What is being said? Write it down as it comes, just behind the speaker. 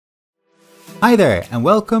Hi there and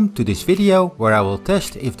welcome to this video where I will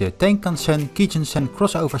test if the Tenkan-sen Kijun-sen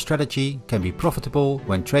crossover strategy can be profitable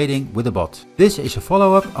when trading with a bot. This is a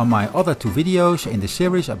follow-up on my other two videos in the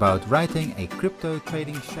series about writing a crypto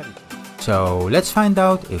trading strategy. So let's find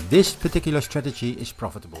out if this particular strategy is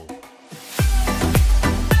profitable.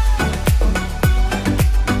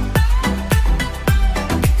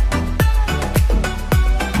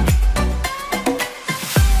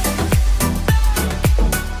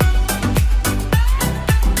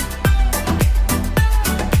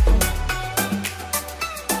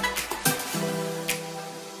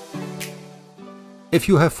 If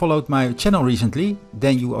you have followed my channel recently,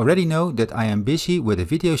 then you already know that I am busy with a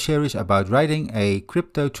video series about writing a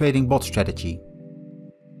crypto trading bot strategy.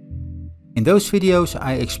 In those videos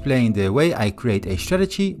I explain the way I create a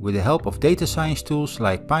strategy with the help of data science tools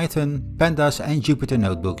like Python, Pandas and Jupyter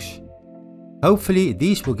notebooks. Hopefully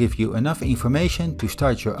these will give you enough information to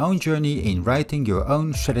start your own journey in writing your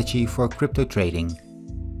own strategy for crypto trading.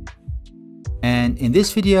 And in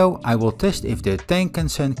this video I will test if the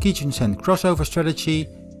Tenkan-sen Kijun-sen crossover strategy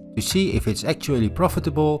to see if it's actually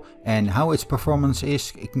profitable and how its performance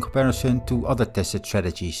is in comparison to other tested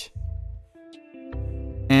strategies.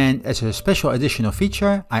 And as a special additional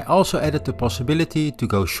feature, I also added the possibility to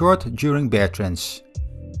go short during bear trends.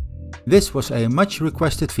 This was a much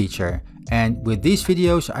requested feature, and with these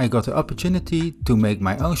videos I got the opportunity to make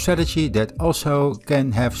my own strategy that also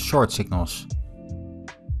can have short signals.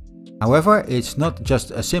 However, it's not just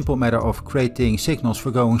a simple matter of creating signals for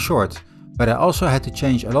going short, but I also had to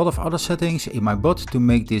change a lot of other settings in my bot to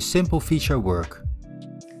make this simple feature work.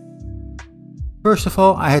 First of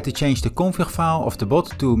all, I had to change the config file of the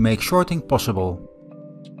bot to make shorting possible.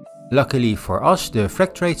 Luckily for us, the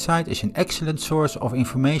Freqtrade site is an excellent source of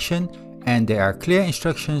information and there are clear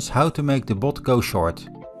instructions how to make the bot go short.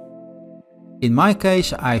 In my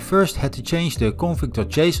case, I first had to change the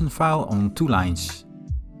config.json file on 2 lines.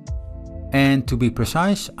 And to be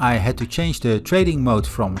precise, I had to change the trading mode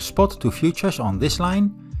from spot to futures on this line,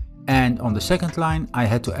 and on the second line I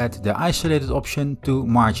had to add the isolated option to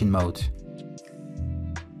margin mode.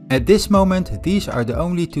 At this moment these are the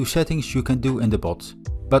only 2 settings you can do in the bot,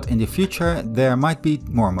 but in the future there might be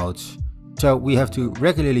more modes, so we have to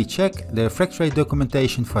regularly check the Freqtrade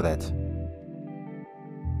documentation for that.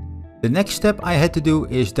 The next step I had to do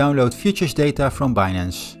is download futures data from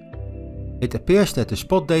Binance. It appears that the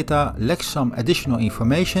spot data lacks some additional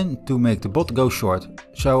information to make the bot go short,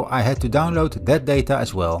 so I had to download that data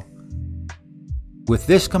as well. With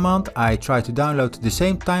this command I tried to download the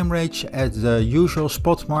same time range as the usual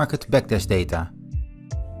spot market backtest data.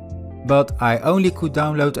 But I only could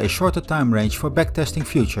download a shorter time range for backtesting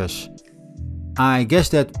futures. I guess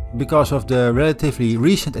that because of the relatively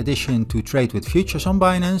recent addition to trade with futures on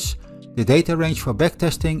Binance, the data range for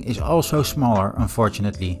backtesting is also smaller,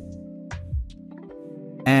 unfortunately.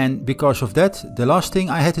 And because of that, the last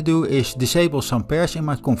thing I had to do is disable some pairs in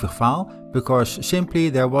my config file, because simply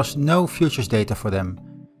there was no futures data for them.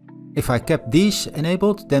 If I kept these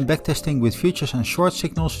enabled, then backtesting with futures and short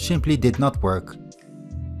signals simply did not work.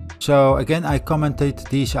 So again I commented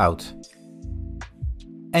these out.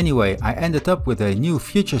 Anyway, I ended up with a new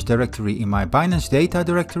futures directory in my Binance data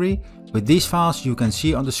directory with these files you can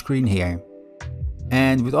see on the screen here.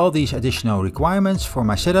 And with all these additional requirements for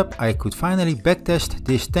my setup, I could finally backtest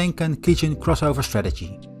this Tenkan Kijun crossover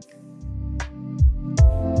strategy.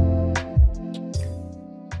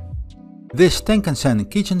 This Tenkan-sen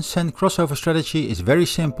Kijun-sen crossover strategy is very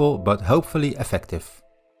simple but hopefully effective.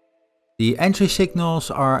 The entry signals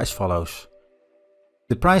are as follows.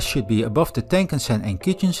 The price should be above the Tenkan-sen and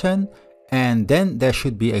Kijun-sen, and then there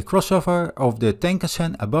should be a crossover of the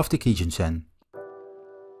Tenkan-sen above the Kijun-sen.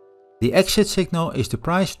 The exit signal is the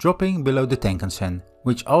price dropping below the Tenkan-sen,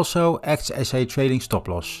 which also acts as a trading stop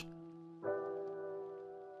loss.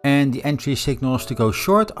 And the entry signals to go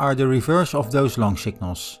short are the reverse of those long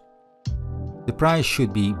signals. The price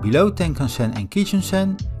should be below Tenkan-sen and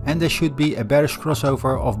Kijun-sen, and there should be a bearish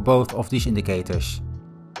crossover of both of these indicators.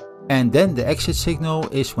 And then the exit signal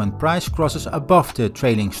is when price crosses above the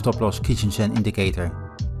trailing stop loss Kijun-sen indicator.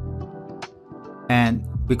 And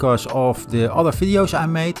because of the other videos I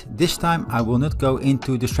made, this time I will not go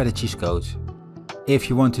into the strategies code. If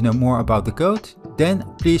you want to know more about the code, then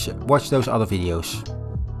please watch those other videos.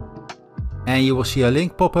 And you will see a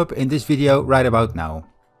link pop up in this video right about now.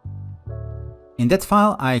 In that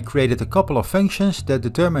file I created a couple of functions that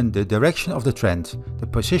determine the direction of the trend, the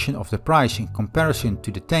position of the price in comparison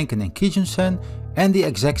to the Tenkan and Kijun-sen, and the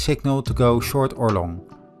exact signal to go short or long.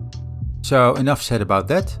 So enough said about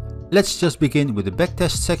that. Let's just begin with the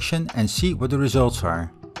backtest section and see what the results are.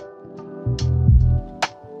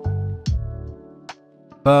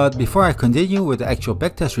 But before I continue with the actual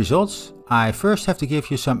backtest results, I first have to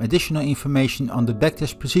give you some additional information on the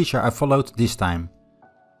backtest procedure I followed this time.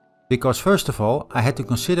 Because first of all, I had to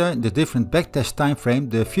consider the different backtest timeframe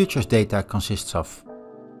the futures data consists of.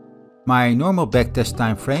 My normal backtest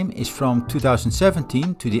timeframe is from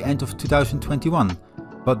 2017 to the end of 2021,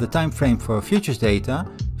 but the timeframe for futures data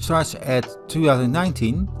starts at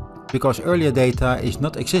 2019 because earlier data is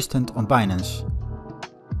not existent on Binance.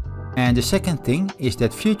 And the second thing is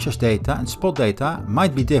that futures data and spot data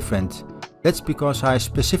might be different. That's because I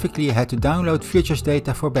specifically had to download futures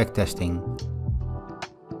data for backtesting.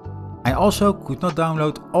 I also could not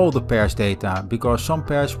download all the pairs data because some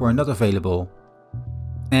pairs were not available.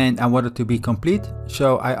 And I wanted to be complete,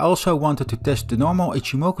 so I also wanted to test the normal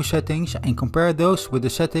Ichimoku settings and compare those with the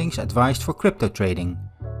settings advised for crypto trading.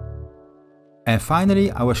 And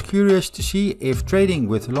finally, I was curious to see if trading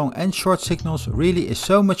with long and short signals really is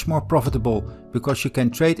so much more profitable because you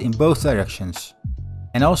can trade in both directions.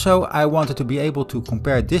 And also I wanted to be able to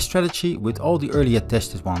compare this strategy with all the earlier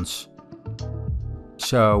tested ones.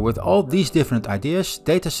 So with all these different ideas,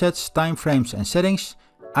 datasets, timeframes and settings,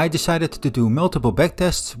 I decided to do multiple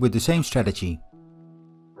backtests with the same strategy.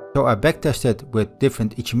 So I backtested with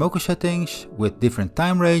different Ichimoku settings, with different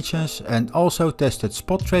time ranges, and also tested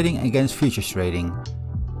spot trading against futures trading,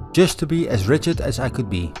 just to be as rigid as I could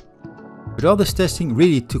be. But all this testing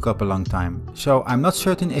really took up a long time, so I'm not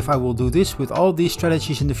certain if I will do this with all these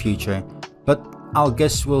strategies in the future, but I'll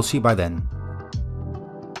guess we'll see by then.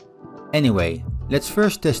 Anyway, let's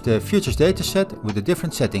first test the futures dataset with the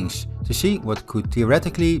different settings to see what could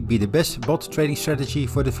theoretically be the best bot trading strategy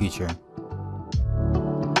for the future.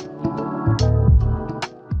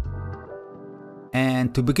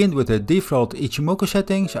 And to begin with the default Ichimoku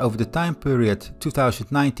settings over the time period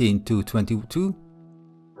 2019 to 22,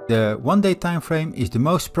 the 1-day time frame is the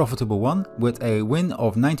most profitable one with a win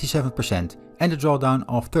of 97% and a drawdown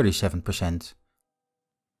of 37%.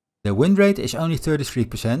 The win rate is only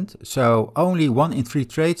 33%, so only 1 in 3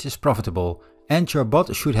 trades is profitable, and your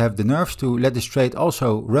bot should have the nerves to let this trade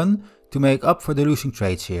also run to make up for the losing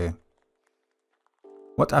trades here.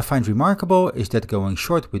 What I find remarkable is that going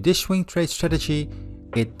short with this swing trade strategy,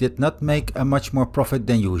 it did not make a much more profit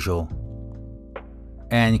than usual.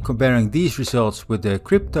 And comparing these results with the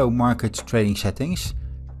crypto market trading settings,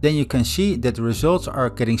 then you can see that the results are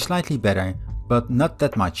getting slightly better, but not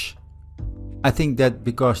that much. I think that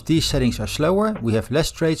because these settings are slower, we have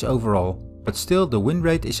less trades overall, but still the win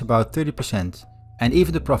rate is about 30%, and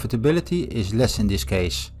even the profitability is less in this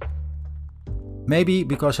case. Maybe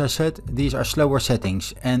because I said these are slower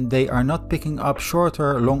settings and they are not picking up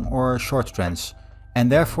shorter long or short trends,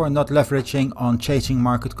 and therefore not leveraging on changing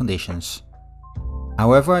market conditions.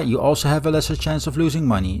 However, you also have a lesser chance of losing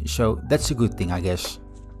money, so that's a good thing, I guess.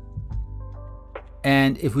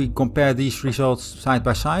 And if we compare these results side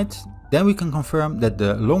by side, then we can confirm that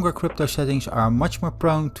the longer crypto settings are much more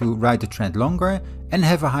prone to ride the trend longer and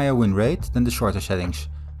have a higher win rate than the shorter settings.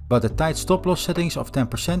 But the tight stop loss settings of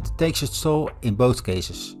 10% takes its toll in both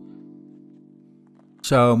cases.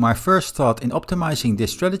 So my first thought in optimizing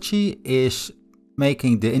this strategy is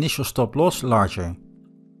making the initial stop loss larger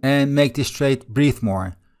and make this trade breathe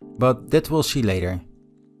more, but that we'll see later.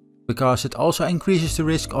 Because it also increases the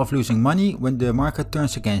risk of losing money when the market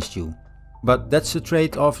turns against you. But that's a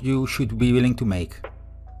trade-off you should be willing to make.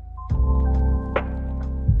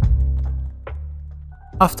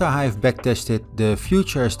 After I've backtested the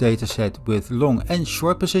futures dataset with long and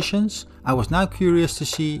short positions, I was now curious to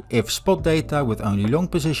see if spot data with only long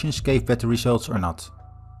positions gave better results or not.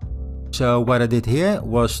 So what I did here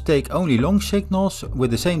was take only long signals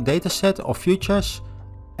with the same dataset of futures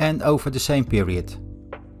and over the same period.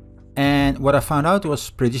 And what I found out was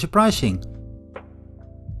pretty surprising.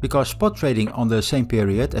 Because spot trading on the same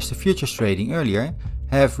period as the futures trading earlier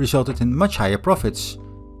have resulted in much higher profits.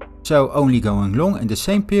 So only going long in the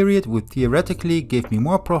same period would theoretically give me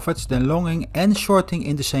more profits than longing and shorting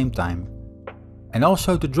in the same time. And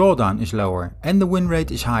also the drawdown is lower and the win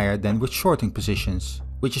rate is higher than with shorting positions,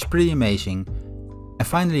 which is pretty amazing. And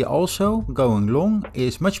finally also, going long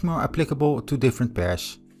is much more applicable to different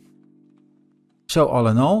pairs. So all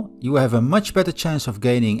in all, you have a much better chance of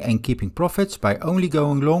gaining and keeping profits by only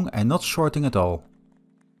going long and not shorting at all.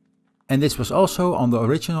 And this was also on the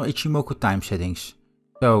original Ichimoku time settings.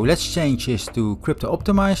 So let's change this to crypto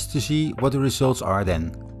optimized to see what the results are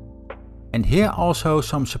then. And here also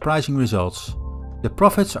some surprising results. The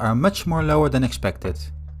profits are much more lower than expected.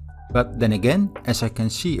 But then again, as I can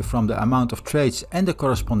see from the amount of trades and the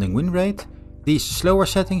corresponding win rate, these slower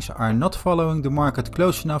settings are not following the market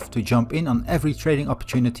close enough to jump in on every trading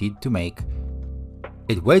opportunity to make.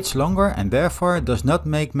 It waits longer and therefore does not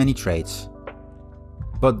make many trades.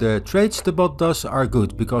 But the trades the bot does are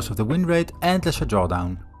good because of the win rate and lesser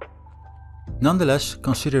drawdown. Nonetheless,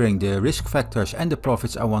 considering the risk factors and the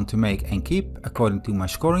profits I want to make and keep according to my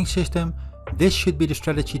scoring system, this should be the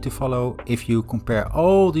strategy to follow if you compare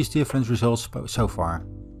all these different results so far.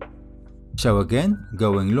 So again,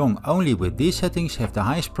 going long only with these settings have the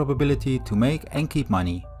highest probability to make and keep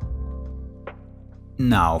money.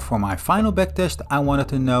 Now for my final backtest, I wanted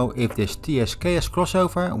to know if this TSKS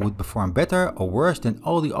crossover would perform better or worse than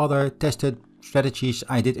all the other tested strategies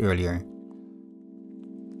I did earlier.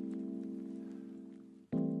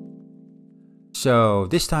 So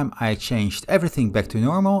this time I changed everything back to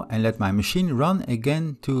normal and let my machine run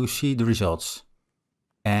again to see the results.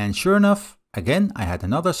 And sure enough, again I had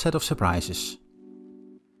another set of surprises.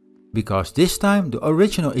 Because this time the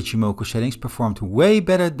original Ichimoku settings performed way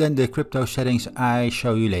better than the crypto settings I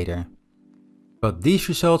show you later. But these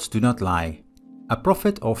results do not lie. A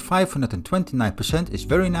profit of 529% is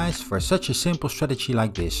very nice for such a simple strategy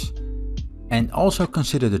like this. And also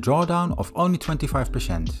consider the drawdown of only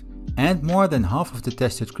 25%. And more than half of the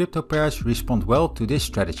tested crypto pairs respond well to this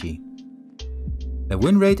strategy. The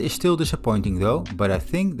win rate is still disappointing though, but I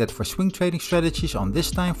think that for swing trading strategies on this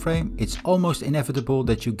time frame, it's almost inevitable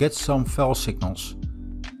that you get some false signals.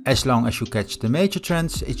 As long as you catch the major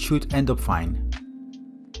trends, it should end up fine.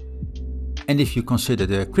 And if you consider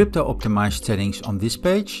the crypto optimized settings on this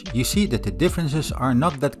page, you see that the differences are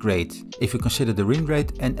not that great if you consider the win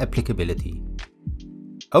rate and applicability.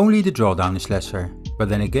 Only the drawdown is lesser, but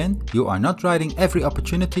then again, you are not riding every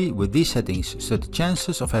opportunity with these settings, so the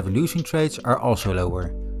chances of having losing trades are also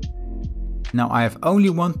lower. Now I have only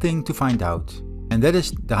one thing to find out, and that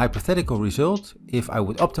is the hypothetical result if I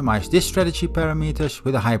would optimize this strategy parameters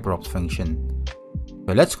with a hyperopt function.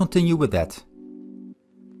 So let's continue with that.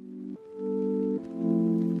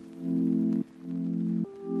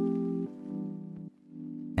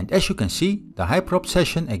 And as you can see, the hyperopt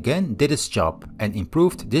session again did its job and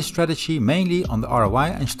improved this strategy mainly on the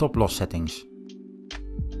ROI and stop loss settings.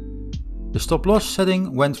 The stop loss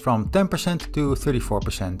setting went from 10% to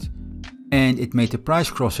 34%, and it made the price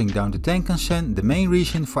crossing down to Tenkan the main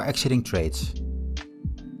reason for exiting trades.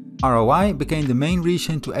 ROI became the main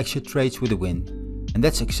reason to exit trades with a win, and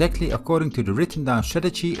that's exactly according to the written down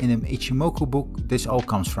strategy in an Ichimoku book this all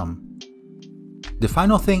comes from. The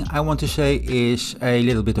final thing I want to say is a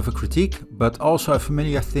little bit of a critique, but also a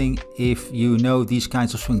familiar thing if you know these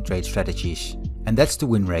kinds of swing trade strategies, and that's the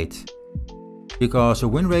win rate. Because a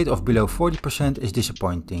win rate of below 40% is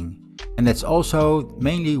disappointing, and that's also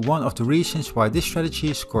mainly one of the reasons why this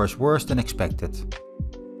strategy scores worse than expected.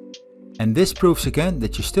 And this proves again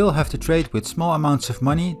that you still have to trade with small amounts of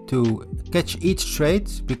money to catch each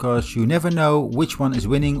trade, because you never know which one is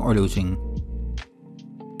winning or losing.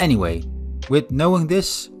 Anyway, with knowing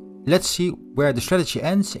this, let's see where the strategy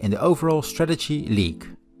ends in the overall strategy league.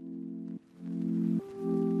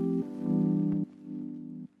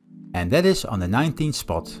 And that is on the 19th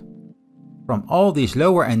spot. From all these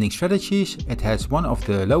lower ending strategies, it has one of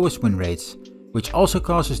the lowest win rates, which also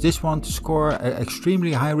causes this one to score an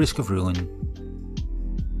extremely high risk of ruin.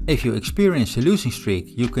 If you experience a losing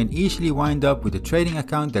streak, you can easily wind up with a trading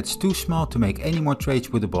account that's too small to make any more trades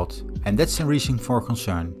with the bot, and that's a reason for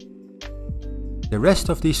concern. The rest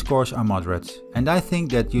of these scores are moderate, and I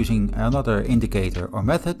think that using another indicator or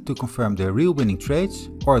method to confirm the real winning trades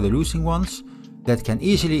or the losing ones, that can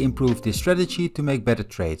easily improve this strategy to make better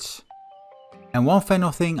trades. And one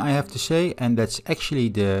final thing I have to say, and that's actually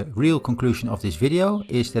the real conclusion of this video,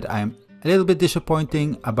 is that I'm a little bit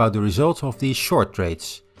disappointed about the results of these short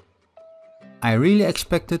trades. I really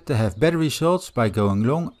expected to have better results by going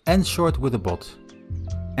long and short with a bot.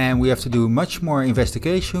 And we have to do much more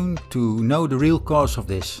investigation to know the real cause of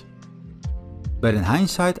this. But in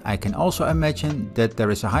hindsight, I can also imagine that there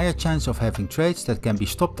is a higher chance of having trades that can be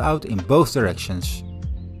stopped out in both directions.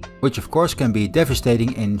 Which of course can be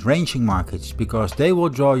devastating in ranging markets, because they will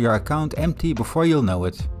draw your account empty before you'll know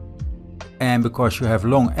it. And because you have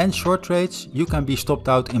long and short trades, you can be stopped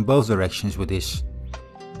out in both directions with this.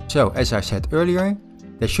 So as I said earlier,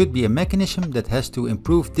 there should be a mechanism that has to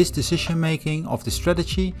improve this decision making of the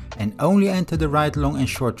strategy and only enter the right long and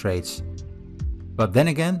short trades. But then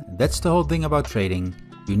again, that's the whole thing about trading.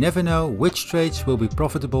 You never know which trades will be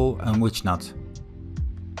profitable and which not.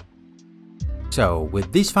 So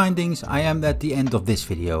with these findings, I am at the end of this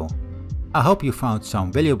video. I hope you found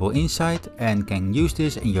some valuable insight and can use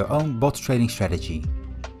this in your own bot trading strategy.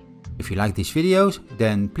 If you like these videos,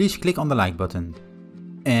 then please click on the like button.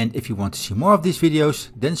 And if you want to see more of these videos,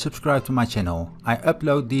 then subscribe to my channel. I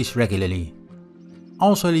upload these regularly.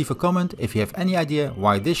 Also leave a comment if you have any idea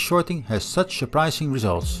why this shorting has such surprising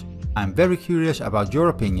results. I'm very curious about your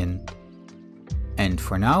opinion. And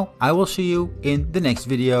for now, I will see you in the next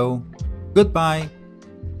video. Goodbye!